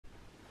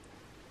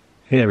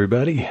Hey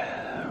everybody,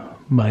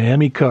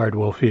 Miami Card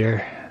Wolf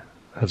here.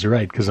 That's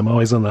right, because I'm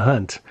always on the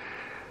hunt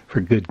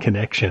for good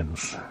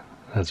connections.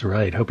 That's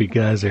right, hope you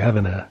guys are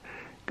having a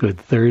good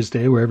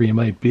Thursday wherever you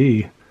might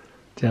be.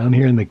 Down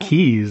here in the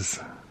Keys,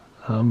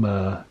 I'm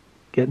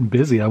getting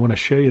busy. I want to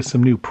show you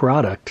some new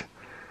product.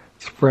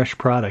 It's a fresh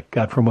product,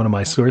 got from one of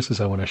my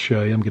sources I want to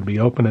show you. I'm going to be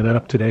opening it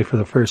up today for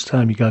the first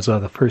time. You guys will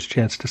have the first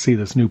chance to see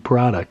this new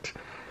product.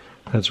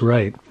 That's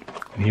right,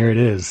 and here it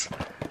is.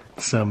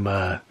 Some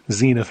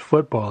Zenith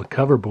Football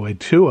cover boy,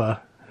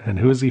 Tua. And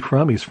who is he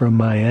from? He's from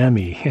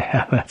Miami.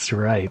 Yeah, that's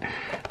right.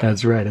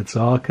 That's right. It's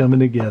all coming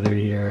together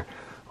here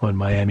on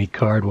Miami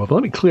Card Wolf.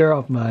 Let me clear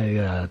off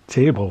my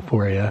table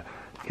for you.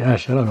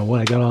 Gosh, I don't know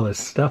why I got all this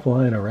stuff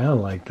lying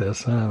around like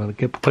this. I'm going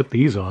to put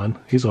these on.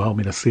 These will help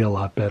me to see a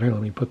lot better.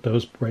 Let me put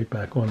those right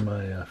back on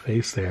my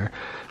face there.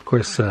 Of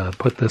course,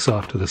 put this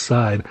off to the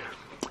side.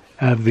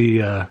 Have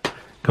the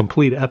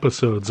complete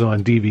episodes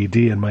on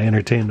DVD in my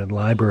entertainment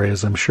library,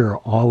 as I'm sure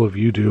all of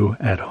you do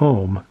at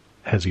home,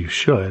 as you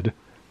should,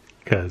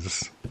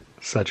 because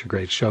such a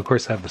great show. Of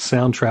course, I have the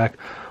soundtrack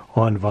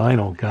on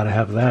vinyl. Got to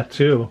have that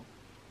too.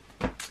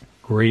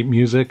 Great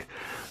music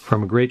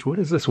from a great... What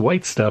is this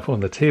white stuff on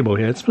the table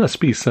here? It must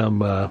be some...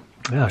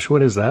 gosh,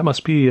 what is that? It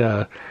must be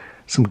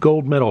some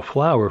gold medal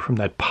flour from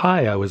that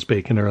pie I was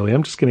baking earlier.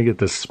 I'm just going to get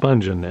this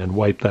sponge and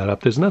wipe that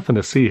up. There's nothing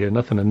to see here,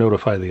 nothing to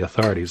notify the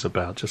authorities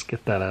about. Just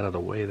get that out of the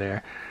way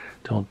there.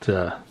 Don't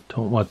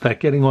want that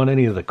getting on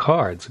any of the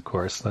cards, of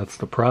course. That's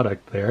the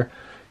product there.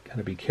 Got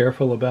to be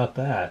careful about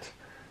that.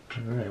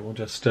 All right, we'll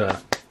just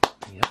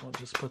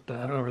put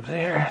that over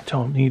there.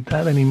 Don't need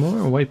that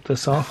anymore. Wipe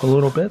this off a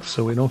little bit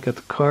so we don't get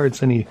the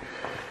cards any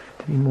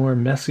more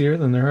messier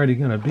than they're already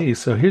going to be.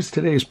 So here's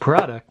today's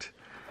product.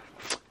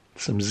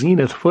 Some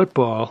Zenith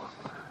Football.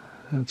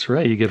 That's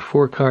right, you get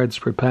 4 cards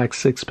per pack,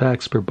 6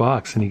 packs per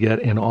box, and you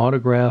get an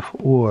autograph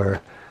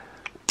or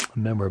a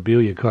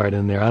memorabilia card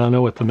in there. I don't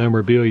know what the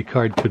memorabilia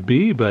card could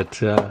be, but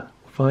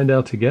find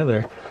out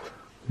together.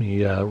 Let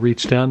me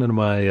reach down into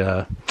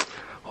my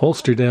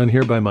holster down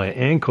here by my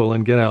ankle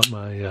and get out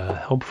my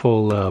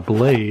helpful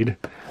blade.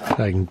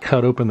 I can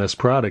cut open this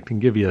product and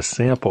give you a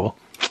sample.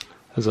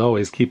 As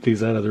always, keep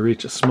these out of the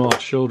reach of small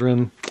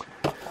children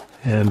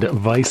and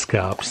vice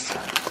cops.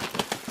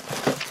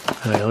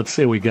 All right, let's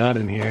see what we got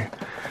in here.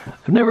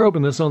 I've never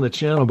opened this on the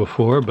channel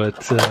before,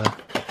 but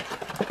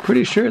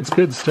pretty sure it's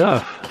good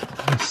stuff.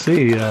 Let's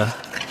see, a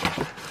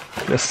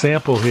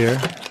sample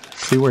here,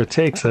 see where it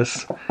takes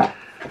us.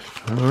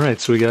 All right,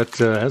 so we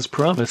got, as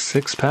promised,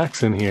 6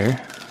 packs in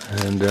here,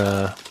 and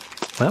that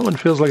one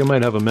feels like it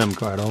might have a mem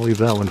card. I'll leave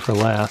that one for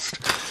last.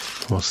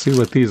 We'll see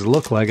what these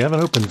look like. I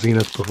haven't opened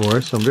Zenith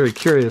before, so I'm very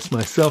curious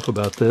myself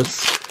about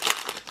this.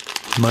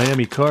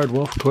 Miami Card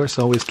Wolf, of course,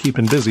 always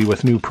keeping busy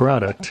with new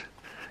product.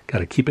 Got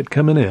to keep it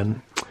coming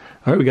in.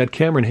 All right, we got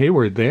Cameron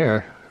Hayward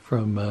there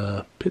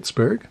from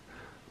Pittsburgh.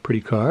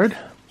 Pretty card.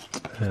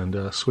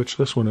 And switch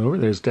this one over.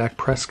 There's Dak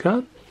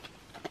Prescott.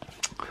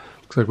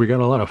 Looks like we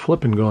got a lot of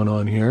flipping going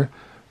on here.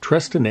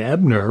 Treston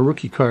Ebner,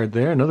 rookie card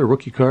there. Another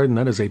rookie card, and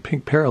that is a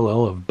pink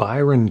parallel of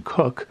Byron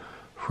Cook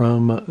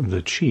from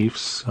the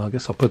Chiefs. I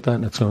guess I'll put that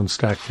in its own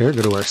stack there.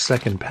 Go to our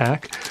second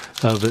pack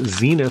of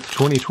Zenith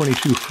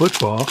 2022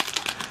 Football.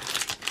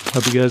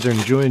 Hope you guys are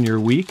enjoying your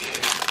week.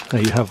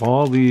 You have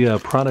all the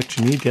product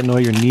you need, getting all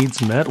your needs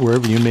met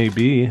wherever you may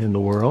be in the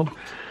world.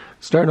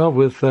 Starting off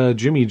with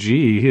Jimmy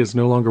G. He is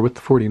no longer with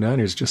the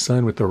 49ers, just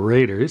signed with the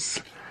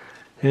Raiders.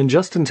 And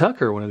Justin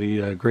Tucker, one of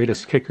the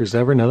greatest kickers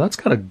ever. Now, that's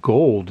got a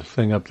gold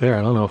thing up there.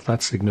 I don't know if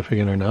that's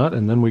significant or not.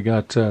 And then we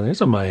got,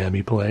 there's a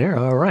Miami player.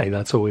 All right,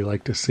 that's what we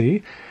like to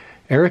see.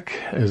 Eric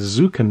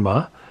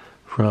Zuckenma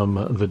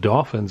from the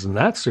Dolphins, and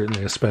that's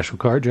certainly a special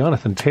card.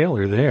 Jonathan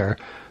Taylor there.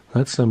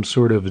 That's some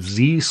sort of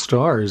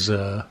Z-Stars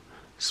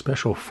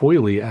special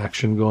foily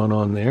action going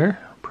on there.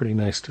 Pretty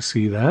nice to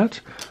see that.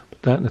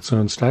 Put that in its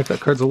own stack. That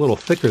card's a little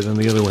thicker than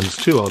the other ones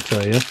too, I'll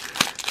tell you.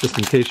 Just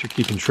in case you're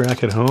keeping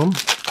track at home.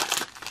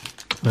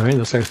 Alright,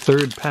 that's our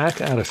third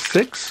pack out of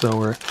 6, so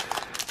we're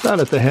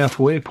about at the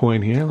halfway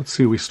point here. Let's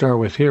see what we start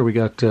with here. We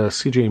got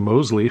C.J.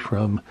 Mosley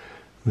from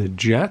the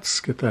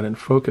Jets. Get that in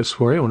focus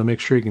for you. I want to make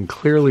sure you can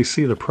clearly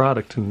see the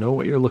product and know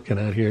what you're looking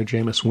at here.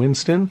 Jameis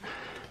Winston.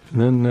 And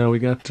then we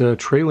got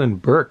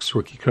Traylon Burks,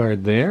 rookie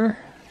card there.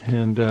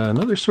 And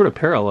another sort of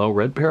parallel,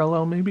 red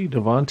parallel maybe,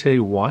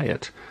 Devontae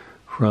Wyatt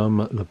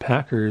from the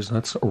Packers.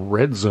 That's a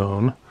red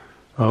zone.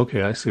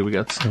 Okay, I see. We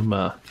got some,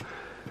 what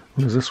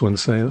does this one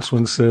say? This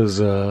one says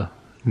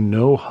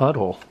no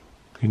huddle.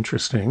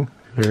 Interesting.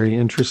 Very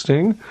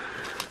interesting.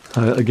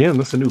 Again,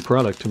 this is a new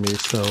product to me,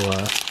 so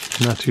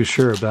not too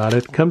sure about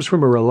it. Comes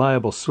from a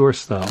reliable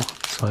source, though,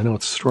 so I know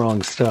it's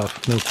strong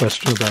stuff. No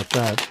question about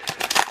that.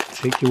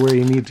 Take you where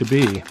you need to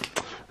be.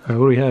 What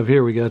do we have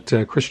here? We got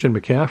Christian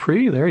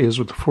McCaffrey. There he is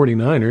with the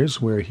 49ers,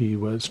 where he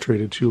was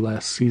traded to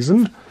last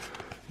season.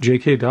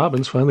 J.K.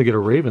 Dobbins finally get a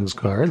Ravens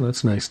card.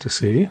 That's nice to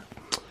see.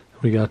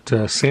 We got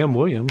Sam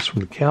Williams from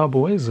the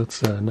Cowboys.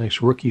 That's a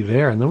nice rookie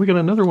there. And then we got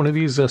another one of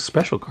these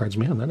special cards.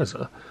 Man, that is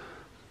a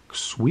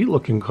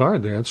sweet-looking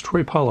card there. It's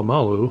Troy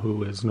Polamalu,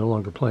 who is no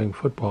longer playing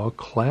football.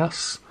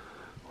 Class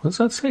what does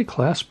that say?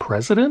 Class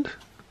president?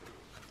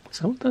 Is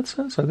that what that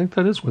says? I think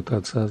that is what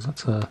that says.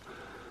 That's a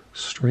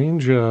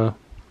strange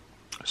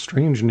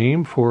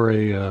name for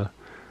a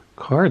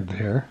card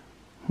there.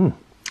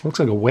 Looks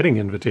like a wedding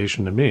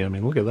invitation to me. I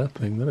mean, look at that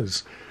thing. That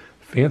is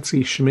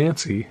fancy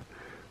schmancy.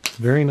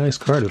 Very nice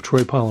card of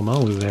Troy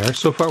Polamalu there.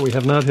 So far, we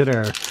have not hit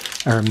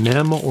our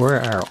mem or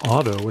our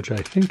auto, which I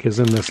think is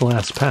in this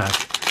last pack.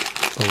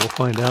 But we'll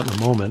find out in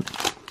a moment.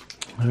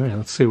 All right,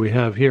 let's see. We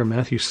have here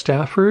Matthew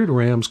Stafford,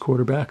 Rams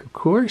quarterback, of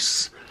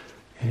course.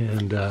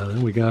 And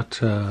then we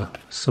got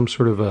some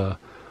sort of a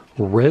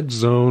red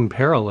zone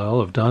parallel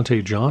of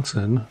Dante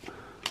Johnson.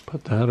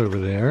 Put that over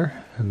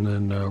there. And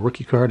then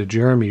rookie card of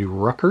Jeremy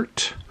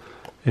Ruckert.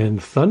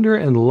 And Thunder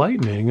and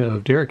Lightning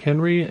of Derrick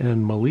Henry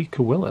and Malik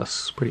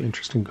Willis. Pretty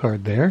interesting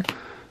card there.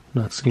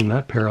 Not seen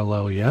that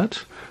parallel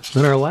yet. And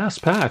then our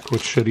last pack,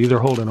 which should either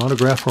hold an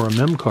autograph or a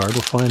mem card.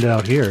 We'll find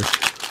out here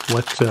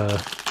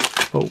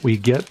what we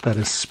get that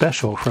is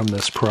special from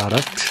this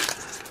product.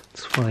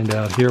 Let's find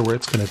out here where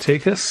it's going to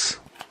take us.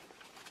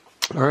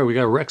 All right, we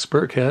got Rex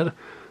Burkhead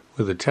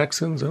with the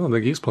Texans. I don't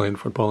think he's playing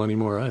football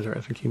anymore either.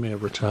 I think he may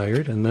have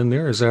retired. And then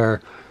there is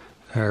our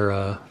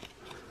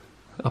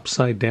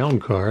upside down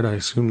card. I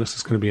assume this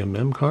is going to be a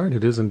mem card.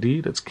 It is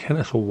indeed. It's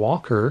Kenneth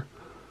Walker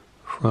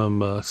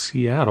from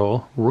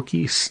Seattle.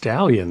 Rookie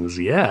Stallions.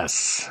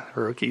 Yes,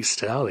 Rookie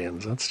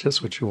Stallions. That's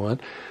just what you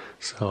want.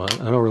 So I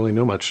don't really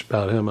know much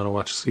about him. I don't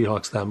watch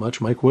Seahawks that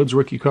much. Mike Woods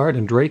rookie card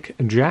and Drake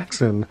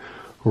Jackson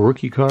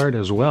rookie card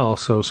as well.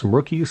 So some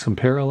rookies, some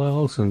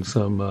parallels, and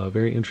some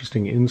very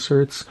interesting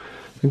inserts.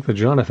 I think the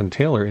Jonathan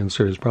Taylor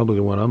insert is probably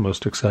the one I'm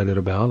most excited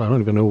about. I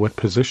don't even know what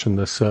position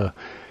this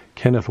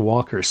Kenneth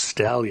Walker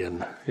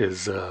Stallion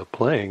is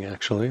playing,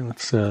 actually.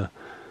 Let's I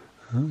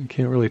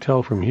can't really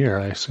tell from here.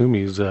 I assume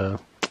he's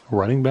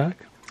running back.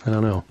 I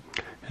don't know.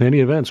 In any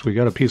event, we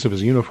got a piece of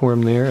his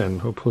uniform there,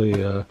 and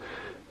hopefully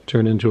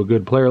turn into a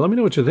good player. Let me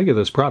know what you think of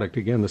this product.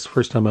 Again, this is the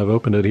first time I've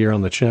opened it here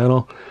on the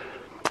channel.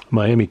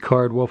 Miami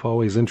Card Wolf,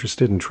 always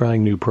interested in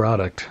trying new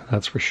product.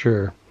 That's for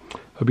sure.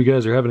 Hope you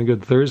guys are having a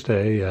good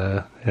Thursday,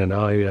 and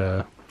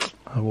I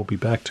will be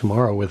back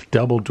tomorrow with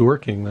Double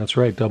Dorking. That's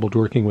right, Double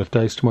Dorking with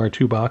Dice tomorrow.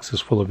 2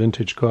 boxes full of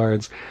vintage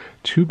cards,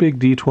 2 big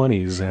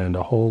D20s, and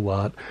a whole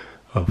lot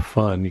of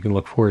fun. You can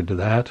look forward to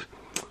that.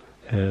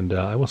 And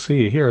I will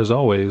see you here as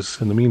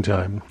always. In the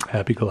meantime,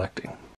 happy collecting.